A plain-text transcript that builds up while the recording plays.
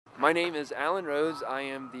My name is Alan Rose. I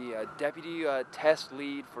am the Deputy Test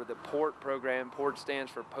Lead for the PORT program. PORT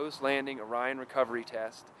stands for Post-Landing Orion Recovery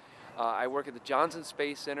Test. I work at the Johnson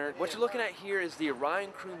Space Center. What you're looking at here is the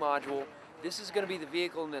Orion Crew Module. This is going to be the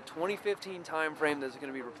vehicle in the 2015 timeframe that's going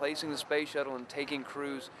to be replacing the space shuttle and taking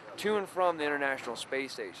crews to and from the International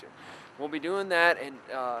Space Station. We'll be doing that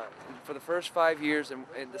for the first 5 years, and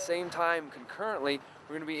at the same time, concurrently,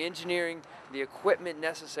 we're going to be engineering the equipment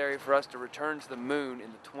necessary for us to return to the moon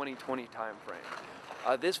in the 2020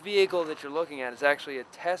 timeframe. This vehicle that you're looking at is actually a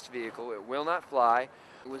test vehicle. It will not fly.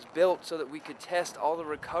 It was built so that we could test all the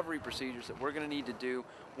recovery procedures that we're going to need to do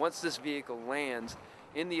once this vehicle lands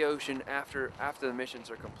in the ocean after the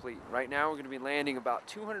missions are complete. Right now we're going to be landing about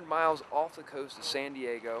 200 miles off the coast of San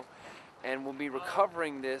Diego, and we'll be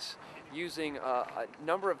recovering this using a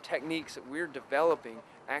number of techniques that we're developing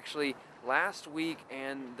actually last week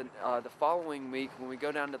and the following week when we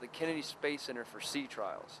go down to the Kennedy Space Center for sea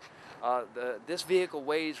trials. This vehicle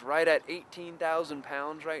weighs right at 18,000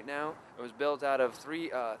 pounds right now. It was built out of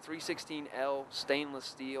 316L stainless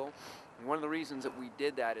steel. And one of the reasons that we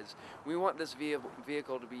did that is we want this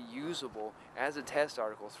vehicle to be usable as a test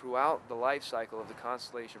article throughout the life cycle of the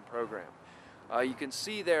Constellation Program. You can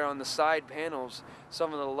see there on the side panels,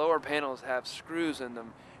 some of the lower panels have screws in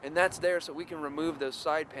them, and that's there so we can remove those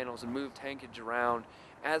side panels and move tankage around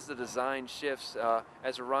as the design shifts,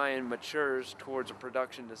 as Orion matures towards a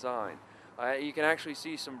production design. You can actually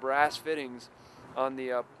see some brass fittings on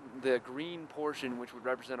the green portion, which would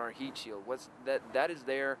represent our heat shield. That is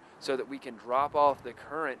there so that we can drop off the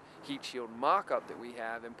current heat shield mock-up that we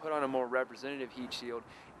have and put on a more representative heat shield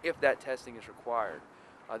if that testing is required.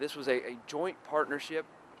 This was a joint partnership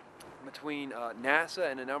between NASA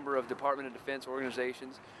and a number of Department of Defense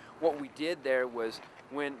organizations. What we did there was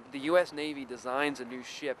when the U.S. Navy designs a new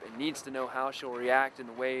ship and needs to know how she'll react in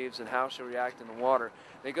the waves and how she'll react in the water,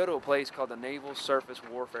 they go to a place called the Naval Surface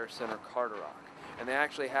Warfare Center, Carderock. And they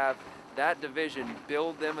actually have that division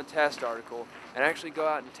build them a test article and actually go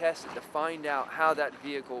out and test it to find out how that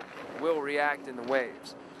vehicle will react in the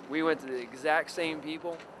waves. We went to the exact same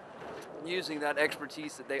people using that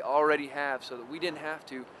expertise that they already have so that we didn't have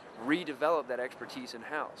to redevelop that expertise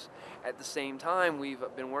in-house. At the same time, we've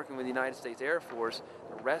been working with the United States Air Force.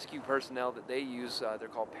 The rescue personnel that they use, they're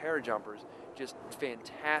called parajumpers, just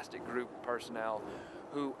fantastic group of personnel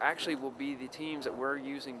who actually will be the teams that we're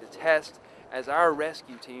using to test as our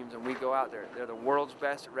rescue teams, and we go out there. They're the world's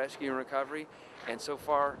best at rescue and recovery, and so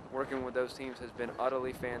far working with those teams has been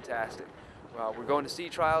utterly fantastic. We're going to sea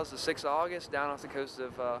trials the 6th of August down off the coast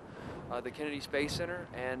of the Kennedy Space Center,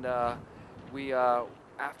 and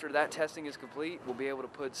after that testing is complete, we'll be able to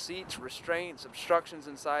put seats, restraints, obstructions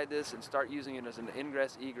inside this and start using it as an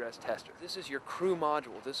ingress-egress tester. This is your crew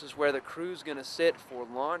module. This is where the crew's going to sit for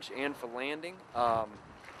launch and for landing.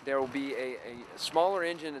 There will be a smaller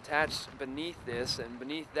engine attached beneath this, and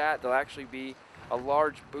beneath that there'll actually be a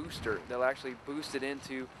large booster. They'll actually boost it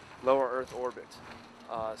into lower Earth orbit.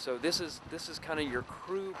 So this is kind of your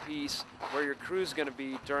crew piece where your crew's going to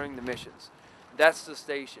be during the missions. That's the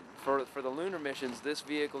station. For the lunar missions, this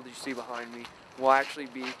vehicle that you see behind me will actually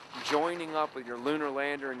be joining up with your lunar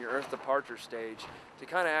lander and your Earth departure stage to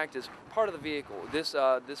kind of act as part of the vehicle.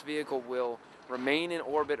 This vehicle will remain in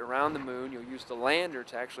orbit around the moon. You'll use the lander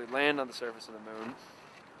to actually land on the surface of the moon.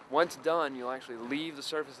 Once done, you'll actually leave the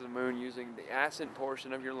surface of the moon using the ascent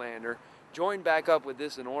portion of your lander, join back up with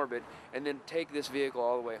this in orbit, and then take this vehicle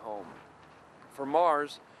all the way home. For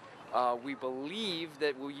Mars, we believe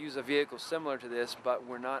that we'll use a vehicle similar to this, but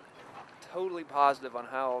we're not totally positive on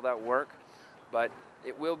how all that work. But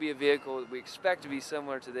it will be a vehicle that we expect to be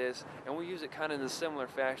similar to this, and we'll use it kind of in a similar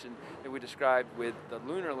fashion that we described with the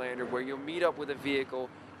lunar lander, where you'll meet up with a vehicle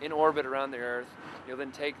in orbit around the Earth. You'll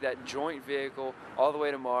then take that joint vehicle all the way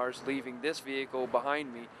to Mars, leaving this vehicle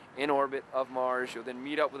behind me in orbit of Mars. You'll then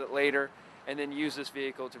meet up with it later and then use this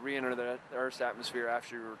vehicle to re-enter the Earth's atmosphere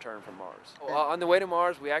after you return from Mars. On the way to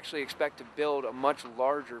Mars, we actually expect to build a much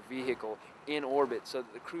larger vehicle in orbit so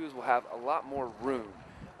that the crews will have a lot more room.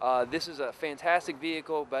 This is a fantastic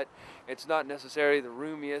vehicle, but it's not necessarily the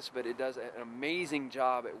roomiest, but it does an amazing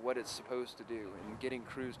job at what it's supposed to do in getting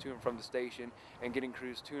crews to and from the station and getting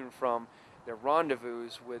crews to and from their rendezvous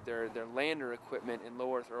with their lander equipment in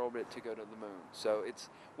low Earth orbit to go to the moon. So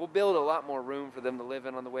we'll build a lot more room for them to live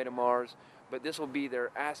in on the way to Mars, but this will be their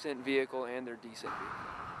ascent vehicle and their descent vehicle.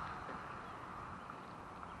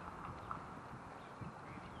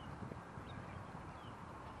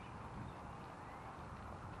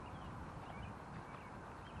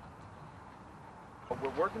 we're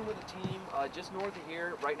working with a team just north of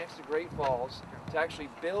here, right next to Great Falls, to actually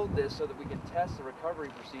build this so that we can test the recovery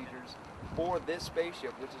procedures for this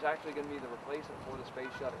spaceship, which is actually going to be the replacement for the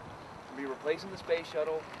space shuttle. We'll be replacing the space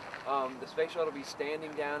shuttle. The space shuttle will be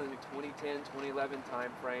standing down in the 2010-2011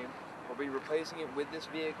 time frame. We'll be replacing it with this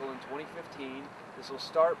vehicle in 2015. This will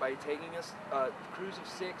start by taking us crews of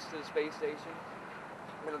 6 to the space station.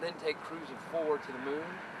 It'll then take crews of 4 to the moon,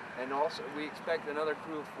 and also we expect another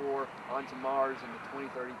crew of 4 onto Mars in the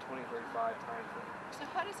 2030-2035 time frame. So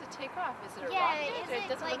how does it take off? Is it a Yeah, rocket? it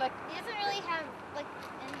doesn't really have like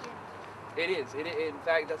engines. It is. In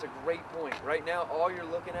fact, that's a great point. Right now, all you're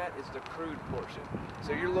looking at is the crewed portion.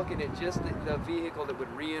 So you're looking at just the vehicle that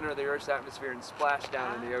would re-enter the Earth's atmosphere and splash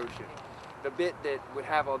down in the ocean. The bit that would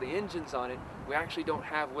have all the engines on it, we actually don't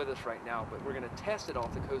have with us right now, but we're going to test it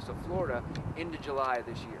off the coast of Florida into July of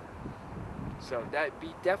this year. So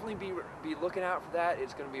definitely be looking out for that.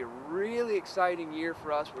 It's going to be a really exciting year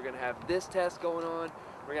for us. We're going to have this test going on.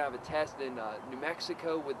 We're going to have a test in New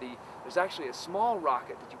Mexico with there's actually a small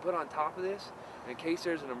rocket that you put on top of this. And in case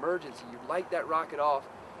there's an emergency, you light that rocket off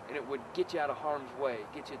and it would get you out of harm's way,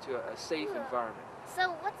 get you to a safe environment.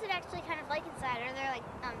 So what's it actually kind of like inside? Are there like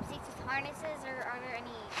seats with harnesses, or are there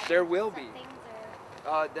any There will be. things?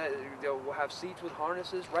 We'll have seats with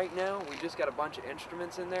harnesses. Right now, we just got a bunch of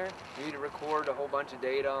instruments in there. We need to record a whole bunch of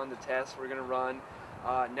data on the tests we're going to run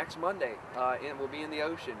next Monday. And we'll be in the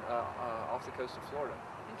ocean off the coast of Florida.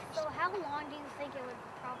 So how long do you think it would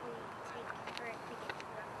probably take for it to get to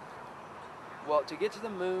the moon? Well, to get to the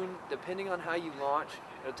moon, depending on how you launch,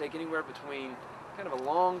 it'll take anywhere between kind of a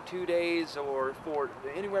long 2 days or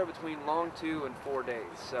anywhere between long 2 and 4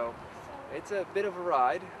 days. So it's a bit of a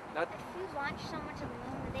ride. If you launch someone to the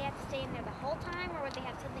moon, would they have to stay in there the whole time, or would they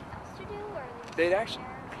have something else to do, or they'd actually,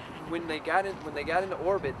 when they got into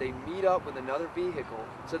orbit, they meet up with another vehicle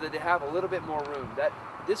so that they have a little bit more room.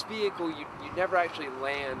 This vehicle, you never actually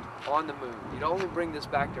land on the moon. You'd only bring this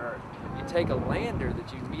back to Earth. You take a lander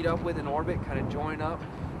that you meet up with in orbit, kind of join up,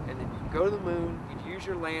 and then you go to the moon. You'd use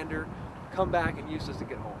your lander, come back, and use this to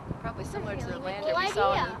get home. Probably similar to the really lander cool we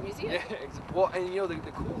saw idea. in the museum. Yeah, well, and you know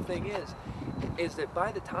the cool thing is that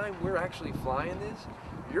by the time we're actually flying this,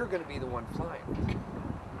 you're going to be the one flying.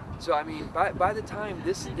 So I mean, by the time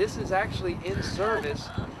this is actually in service,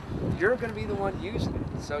 you're going to be the one using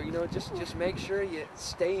it. So you know, just make sure you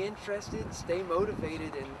stay interested, stay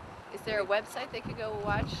motivated, and. Is there a website they could go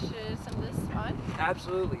watch some of this on?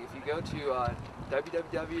 Absolutely. If you go to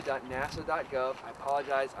www.nasa.gov, I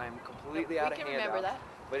apologize, I'm completely out of handouts. We can remember that.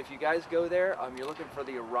 But if you guys go there, you're looking for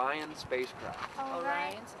the Orion spacecraft.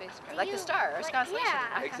 Orion spacecraft, like the star, or Constellation.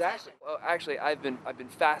 Yeah. Exactly. Well, actually, I've been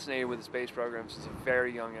fascinated with the space program since a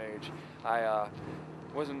very young age. I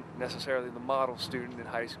wasn't necessarily the model student in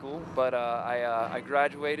high school, but I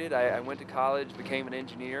graduated. I went to college, became an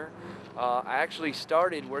engineer. I actually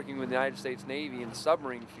started working with the United States Navy in the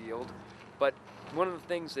submarine field, but one of the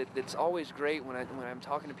things that's always great when I'm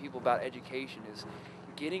talking to people about education is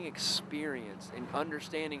getting experience and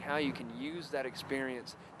understanding how you can use that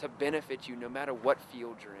experience to benefit you no matter what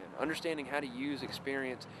field you're in. Understanding how to use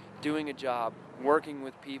experience, doing a job, working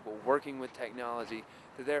with people, working with technology,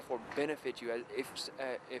 to therefore benefit you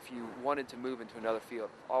if you wanted to move into another field.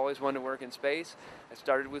 Always wanted to work in space. I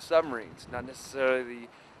started with submarines, not necessarily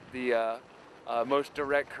the most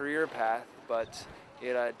direct career path, but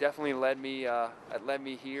it definitely led me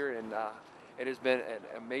here, and it has been an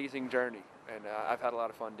amazing journey, and I've had a lot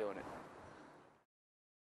of fun doing it.